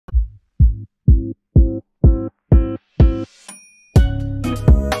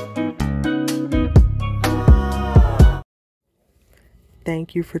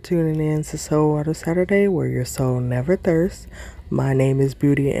Thank you for tuning in to Soul Water Saturday, where your soul never thirsts. My name is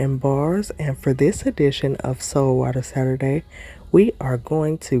Beauty N Barzz, and for this edition of Soul Water Saturday, we are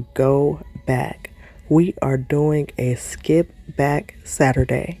going to go back. We are doing a Skip Back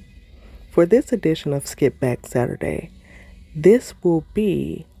Saturday. For this edition of Skip Back Saturday, this will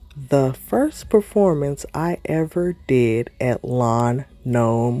be the first performance I ever did at Lawn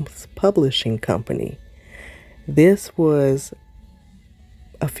Gnomes Publishing Company. This was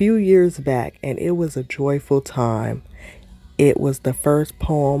a few years back, and it was a joyful time. It was the first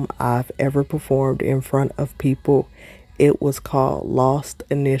poem I've ever performed in front of people. It was called Lost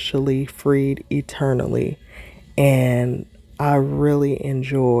Initially, Freed Eternally, and I really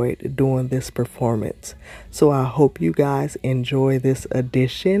enjoyed doing this performance. So I hope you guys enjoy this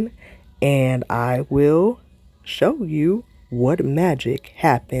edition, and I will show you what magic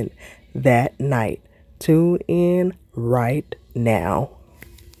happened that night. Tune in right now.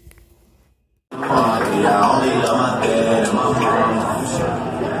 The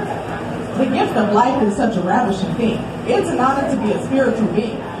gift of life is such a ravishing thing. It's an honor to be a spiritual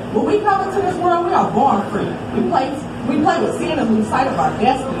being. When we come into this world, we are born free. We play with sin and lose sight of our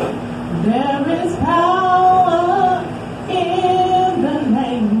destiny. There is power in the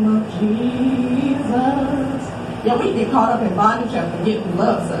name of Jesus. Yeah, we get caught up in bondage and forget who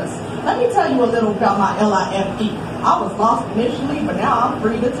loves us. Let me tell you a little about my LIFE. I was lost initially, but now I'm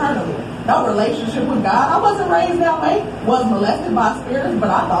freed eternally. No relationship with God. I wasn't raised that way. Was molested by spirits, but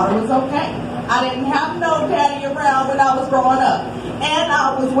I thought it was okay. I didn't have no daddy around when I was growing up. And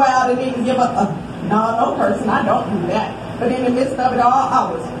I was wild and didn't give up. No person. I don't do that. But in the midst of it all,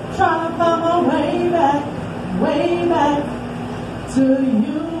 I was trying to find my way back to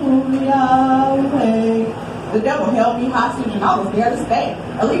you, Yahweh. The devil held me hostage and I was there to stay.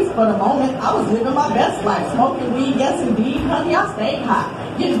 At least for the moment, I was living my best life. Smoking weed, yes indeed, honey, I stayed high.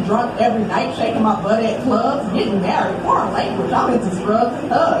 Getting drunk every night, shaking my butt at clubs. Getting married, foreign language, I'm into scrubs and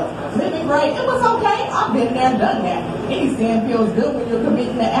thugs. Living great, it was okay, I've been there, done that. Any sin feels good when you're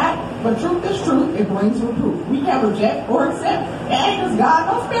committing the act, but truth is truth, it brings reproof. We can't reject or accept. It ain't just God,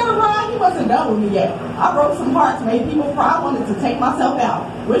 don't spare the ride, he wasn't done with me yet. I broke some hearts, made people cry, wanted to take myself out.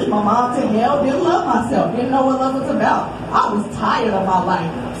 Wished my mom to hell, didn't love myself, didn't know what love was about. I was tired of my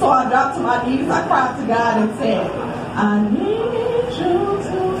life, so I dropped to my knees, I cried to God and said, I need you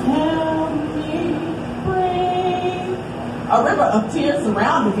to help me breathe. A river of tears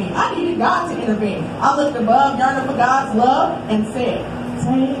surrounded me. I needed God to intervene. I looked above, yearning for God's love, and said,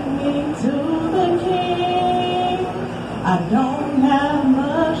 take me to the King. I don't have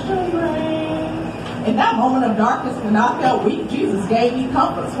much to bring. In that moment of darkness when I felt weak, Jesus gave me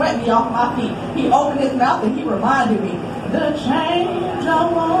comfort, swept me off my feet. He opened his mouth and he reminded me, the change I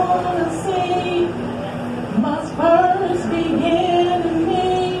want to see must first begin in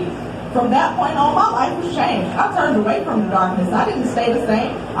me. From that point on, my life was changed. I turned away from the darkness. I didn't stay the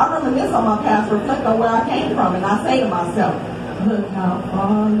same. I reminisce on my past, reflect on where I came from, and I say to myself, look how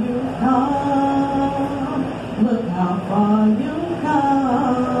far you've come. Look how far you've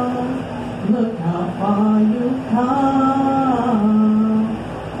come. Look how far you've come.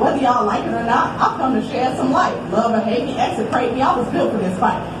 Whether y'all like it or not, I've come to shed some light. Love or hate me, execrate me, I was built for this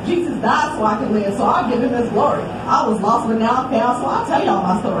fight. Jesus died so I can live, so I give him his glory. I was lost but now I'm found, so I'll tell y'all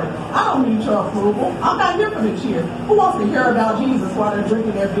my story. I don't need your approval. I'm not here for the cheers. Who wants to hear about Jesus while they're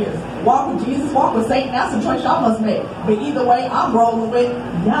drinking their beers? Walk with Jesus, walk with Satan, that's a choice y'all must make. But either way, I'm rolling with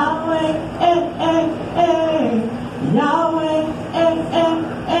Yahweh, Yahweh,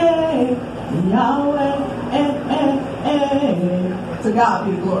 Yahweh, to God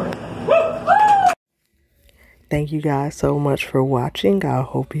be the glory. Thank you guys so much for watching. I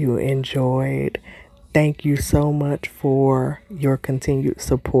hope you enjoyed. Thank you so much for your continued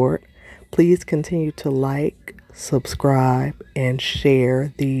support. Please continue to like, subscribe, and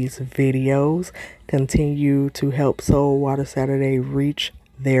share these videos. Continue to help Soul Water Saturday reach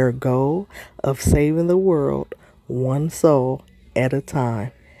their goal of saving the world one soul at a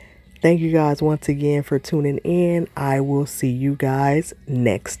time. Thank you guys once again for tuning in. I will see you guys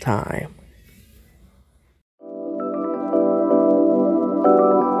next time.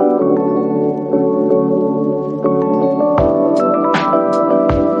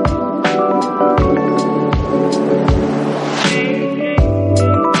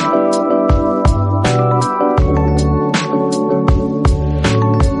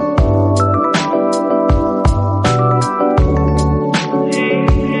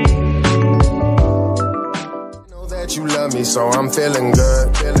 So I'm feeling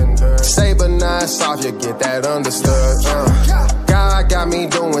good. Say but not soft, you get that understood. God got me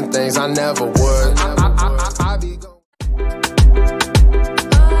doing things I never would.